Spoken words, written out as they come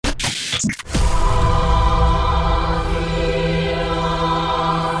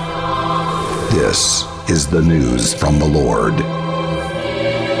This is the news from the Lord.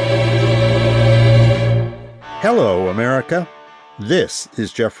 Hello, America. This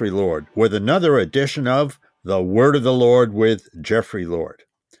is Jeffrey Lord with another edition of The Word of the Lord with Jeffrey Lord.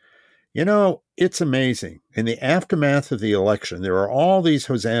 You know, it's amazing. In the aftermath of the election, there are all these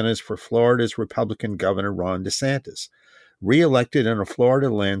hosannas for Florida's Republican Governor Ron DeSantis. Re-elected in a Florida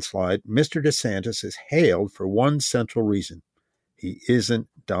landslide, Mr. DeSantis is hailed for one central reason. He isn't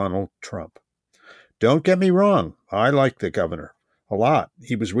Donald Trump. Don't get me wrong, I like the governor a lot.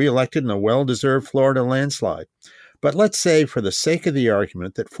 He was reelected in a well-deserved Florida landslide. But let's say, for the sake of the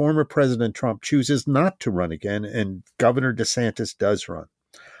argument, that former President Trump chooses not to run again and Governor DeSantis does run.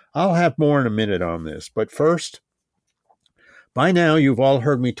 I'll have more in a minute on this, but first, by now you've all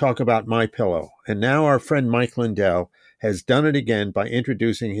heard me talk about MyPillow, and now our friend Mike Lindell has done it again by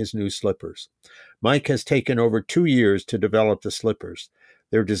introducing his new slippers. Mike has taken over 2 years to develop the slippers.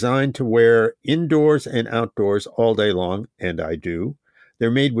 They're designed to wear indoors and outdoors all day long, and I do.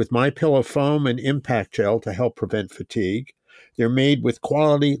 They're made with MyPillow foam and impact gel to help prevent fatigue. They're made with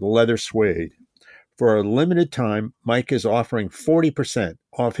quality leather suede. For a limited time, Mike is offering 40%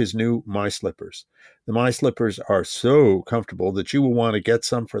 off his new My Slippers. The My Slippers are so comfortable that you will want to get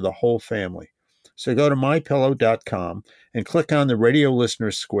some for the whole family. So go to mypillow.com and click on the radio listener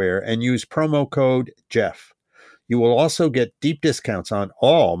square and use promo code Jeff. You will also get deep discounts on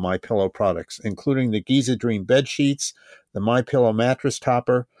all MyPillow products, including the Giza Dream bed sheets, the MyPillow mattress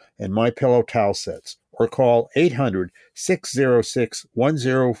topper, and MyPillow towel sets. Or call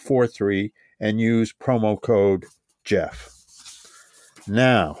 800-606-1043 and use promo code Jeff.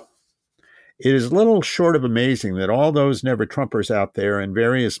 Now, it is a little short of amazing that all those never-Trumpers out there in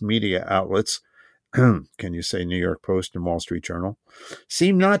various media outlets, can you say New York Post and Wall Street Journal,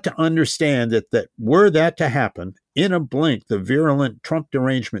 seem not to understand that were that to happen, in a blink, the virulent Trump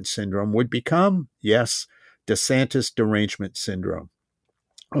derangement syndrome would become, yes, DeSantis derangement syndrome.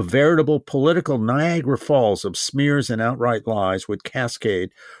 A veritable political Niagara Falls of smears and outright lies would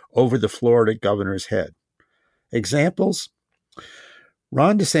cascade over the Florida governor's head. Examples?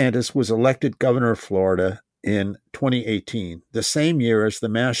 Ron DeSantis was elected governor of Florida in 2018, the same year as the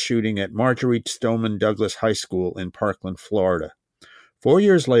mass shooting at Marjorie Stoneman Douglas High School in Parkland, Florida. 4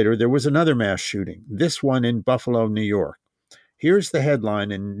 years later, there was another mass shooting, this one in Buffalo, New York. Here's the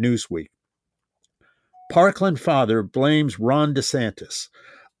headline in Newsweek. Parkland father blames Ron DeSantis,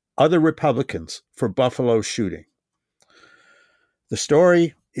 other Republicans for Buffalo shooting. The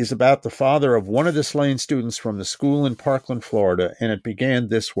story is about the father of one of the slain students from the school in Parkland, Florida, and it began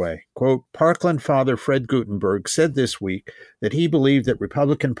this way. Quote, Parkland father Fred Gutenberg said this week that he believed that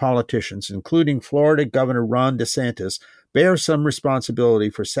Republican politicians, including Florida Governor Ron DeSantis, bear some responsibility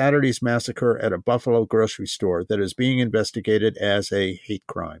for Saturday's massacre at a Buffalo grocery store that is being investigated as a hate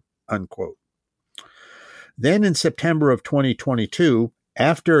crime, unquote. Then in September of 2022,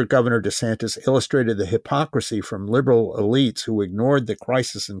 after Governor DeSantis illustrated the hypocrisy from liberal elites who ignored the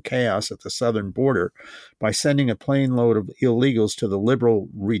crisis and chaos at the southern border by sending a plane load of illegals to the liberal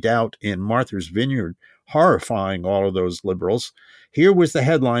redoubt in Martha's Vineyard, horrifying all of those liberals, here was the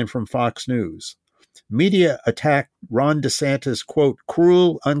headline from Fox News. Media attacked Ron DeSantis, quote,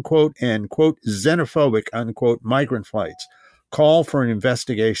 cruel, unquote, and, quote, xenophobic, unquote, migrant flights. Call for an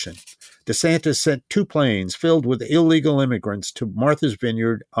investigation. DeSantis sent 2 planes filled with illegal immigrants to Martha's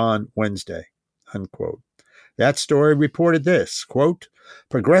Vineyard on Wednesday, unquote. That story reported this, quote,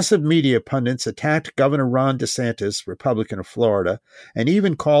 progressive media pundits attacked Governor Ron DeSantis, Republican of Florida, and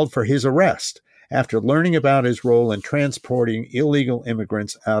even called for his arrest after learning about his role in transporting illegal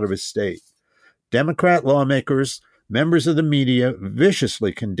immigrants out of his state. Democrat lawmakers, members of the media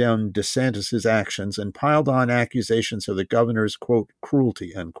viciously condemned DeSantis' actions and piled on accusations of the governor's, quote,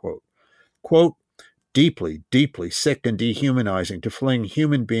 cruelty, unquote. Quote, deeply, deeply sick and dehumanizing to fling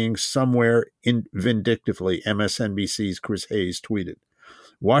human beings somewhere vindictively, MSNBC's Chris Hayes tweeted.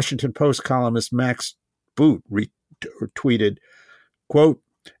 Washington Post columnist Max Boot tweeted, quote,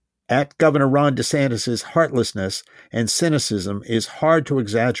 at Governor Ron DeSantis' heartlessness and cynicism is hard to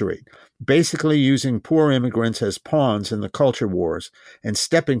exaggerate, basically using poor immigrants as pawns in the culture wars and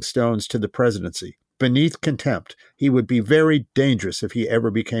stepping stones to the presidency. Beneath contempt, he would be very dangerous if he ever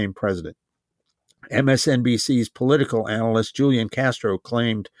became president. MSNBC's political analyst Julian Castro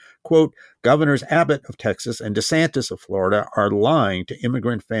claimed, quote, Governors Abbott of Texas and DeSantis of Florida are lying to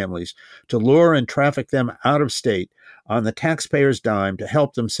immigrant families to lure and traffic them out of state on the taxpayer's dime to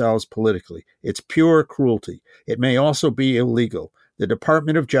help themselves politically. It's pure cruelty. It may also be illegal. The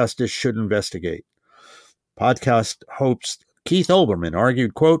Department of Justice should investigate. Podcast host Keith Olbermann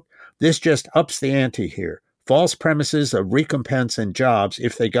argued, quote, This just ups the ante here. False premises of recompense and jobs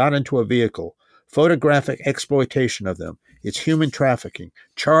if they got into a vehicle. Photographic exploitation of them. It's human trafficking.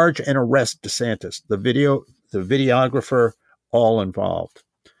 Charge and arrest DeSantis, the videographer, all involved.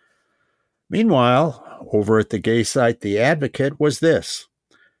 Meanwhile, over at the gay site The Advocate was this.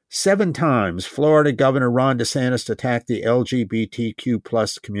 7 times Florida Governor Ron DeSantis attacked the LGBTQ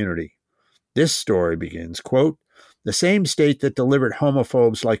plus community. This story begins, quote, the same state that delivered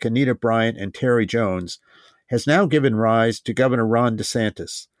homophobes like Anita Bryant and Terry Jones has now given rise to Governor Ron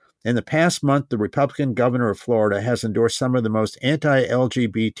DeSantis. In the past month, the Republican governor of Florida has endorsed some of the most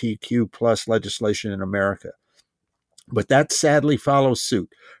anti-LGBTQ plus legislation in America. But that sadly follows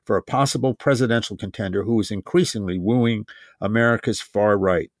suit for a possible presidential contender who is increasingly wooing America's far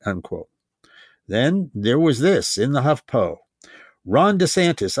right, unquote. Then there was this in the HuffPo. Ron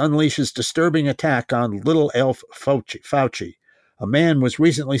DeSantis unleashes disturbing attack on little elf Fauci. A man was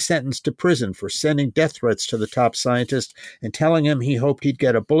recently sentenced to prison for sending death threats to the top scientist and telling him he hoped he'd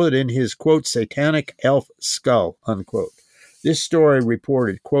get a bullet in his, quote, satanic elf skull, unquote. This story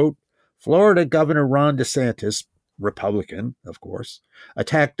reported, quote, Florida Governor Ron DeSantis, Republican, of course,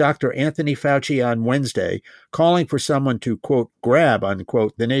 attacked Dr. Anthony Fauci on Wednesday, calling for someone to, quote, grab,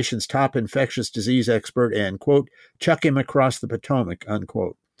 unquote, the nation's top infectious disease expert and, quote, chuck him across the Potomac,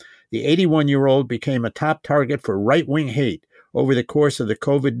 unquote. The 81-year-old became a top target for right-wing hate over the course of the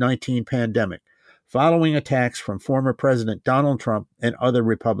COVID-19 pandemic, following attacks from former President Donald Trump and other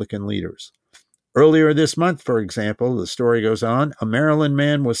Republican leaders. Earlier this month, for example, the story goes on, a Maryland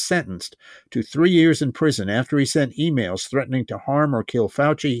man was sentenced to 3 years in prison after he sent emails threatening to harm or kill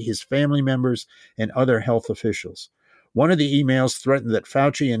Fauci, his family members, and other health officials. One of the emails threatened that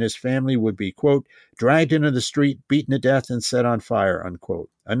Fauci and his family would be, quote, dragged into the street, beaten to death, and set on fire, unquote.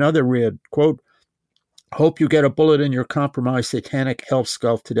 Another read, quote, hope you get a bullet in your compromised satanic elf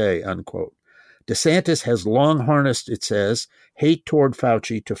skull today, unquote. DeSantis has long harnessed, it says, hate toward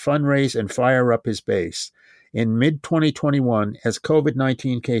Fauci to fundraise and fire up his base. In mid-2021, as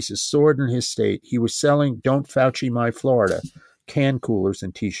COVID-19 cases soared in his state, he was selling Don't Fauci My Florida can coolers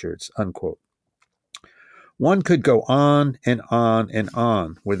and T-shirts, unquote. One could go on and on and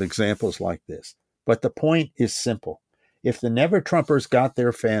on with examples like this, but the point is simple. If the never-Trumpers got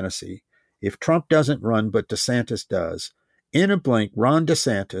their fantasy, if Trump doesn't run but DeSantis does, in a blink, Ron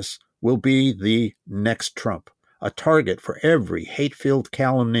DeSantis will be the next Trump, a target for every hate-filled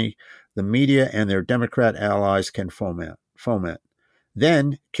calumny the media and their Democrat allies can foment.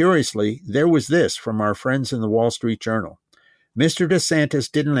 Then, curiously, there was this from our friends in the Wall Street Journal. Mr.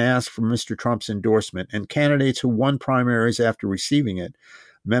 DeSantis didn't ask for Mr. Trump's endorsement, and candidates who won primaries after receiving it,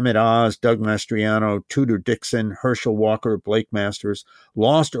 Mehmet Oz, Doug Mastriano, Tudor Dixon, Herschel Walker, Blake Masters,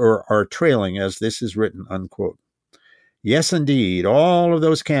 lost or are trailing as this is written, unquote. Yes, indeed, all of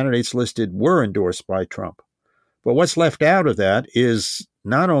those candidates listed were endorsed by Trump. But what's left out of that is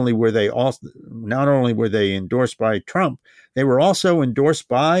not only were they endorsed by Trump, they were also endorsed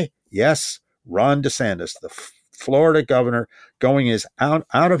by, yes, Ron DeSantis, the Florida governor, going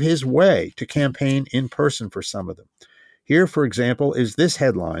out of his way to campaign in person for some of them. Here, for example, is this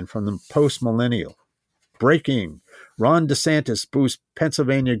headline from the Post-Millennial. Breaking. Ron DeSantis boosts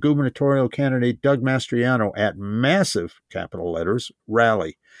Pennsylvania gubernatorial candidate Doug Mastriano at massive, capital letters,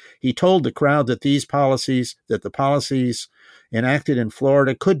 rally. He told the crowd that the policies enacted in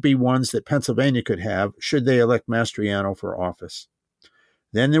Florida could be ones that Pennsylvania could have should they elect Mastriano for office.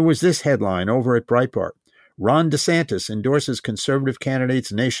 Then there was this headline over at Breitbart. Ron DeSantis endorses conservative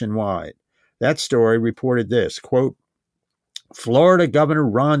candidates nationwide. That story reported this, quote, Florida Governor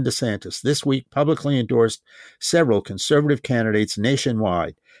Ron DeSantis this week publicly endorsed several conservative candidates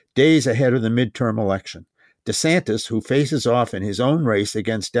nationwide, days ahead of the midterm election. DeSantis, who faces off in his own race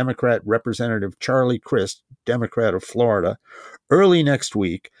against Democrat Representative Charlie Crist, Democrat of Florida, early next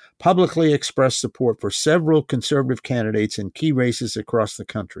week, publicly expressed support for several conservative candidates in key races across the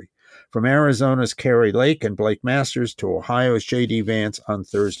country, from Arizona's Kari Lake and Blake Masters to Ohio's J.D. Vance on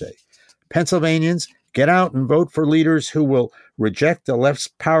Thursday. Pennsylvanians, get out and vote for leaders who will reject the left's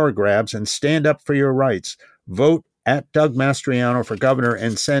power grabs and stand up for your rights. Vote at Doug Mastriano for governor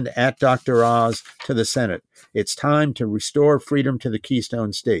and send at Dr. Oz to the Senate. It's time to restore freedom to the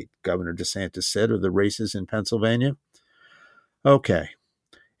Keystone State, Governor DeSantis said of the races in Pennsylvania. Okay.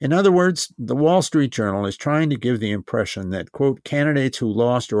 In other words, the Wall Street Journal is trying to give the impression that, quote, candidates who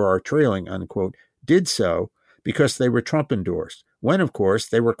lost or are trailing, unquote, did so because they were Trump endorsed, when, of course,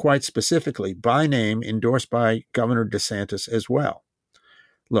 they were quite specifically, by name, endorsed by Governor DeSantis as well.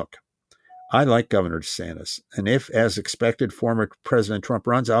 Look, I like Governor DeSantis, and if, as expected, former President Trump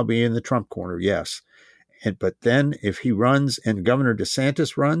runs, I'll be in the Trump corner, yes. But then if he runs and Governor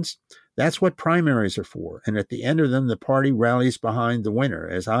DeSantis runs, that's what primaries are for. And at the end of them, the party rallies behind the winner,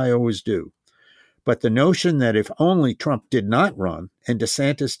 as I always do. But the notion that if only Trump did not run and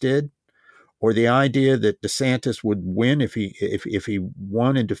DeSantis did, or the idea that DeSantis would win if he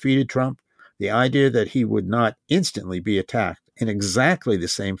won and defeated Trump, the idea that he would not instantly be attacked in exactly the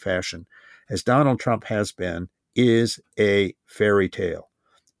same fashion as Donald Trump has been is a fairy tale.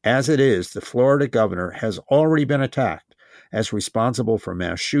 As it is, the Florida governor has already been attacked as responsible for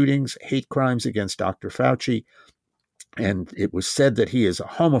mass shootings, hate crimes against Dr. Fauci, and it was said that he is a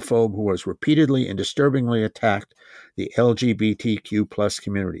homophobe who has repeatedly and disturbingly attacked the LGBTQ plus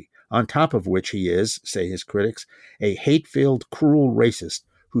community, on top of which he is, say his critics, a hate-filled, cruel racist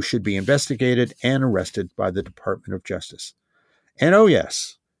who should be investigated and arrested by the Department of Justice. And oh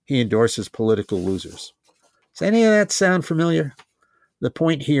yes, he endorses political losers. Does any of that sound familiar? The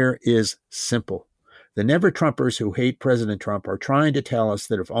point here is simple. The never-Trumpers who hate President Trump are trying to tell us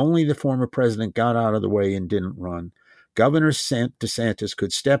that if only the former president got out of the way and didn't run, Governor DeSantis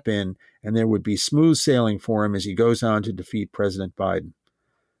could step in and there would be smooth sailing for him as he goes on to defeat President Biden.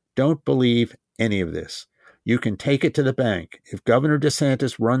 Don't believe any of this. You can take it to the bank. If Governor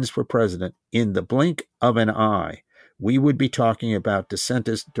DeSantis runs for president, in the blink of an eye, we would be talking about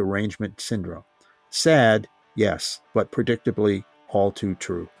DeSantis derangement syndrome. Sad, yes, but predictably all too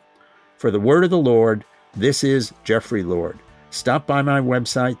true. For the word of the Lord, this is Jeffrey Lord. Stop by my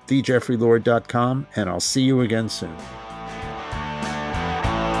website, thejeffreylord.com, and I'll see you again soon.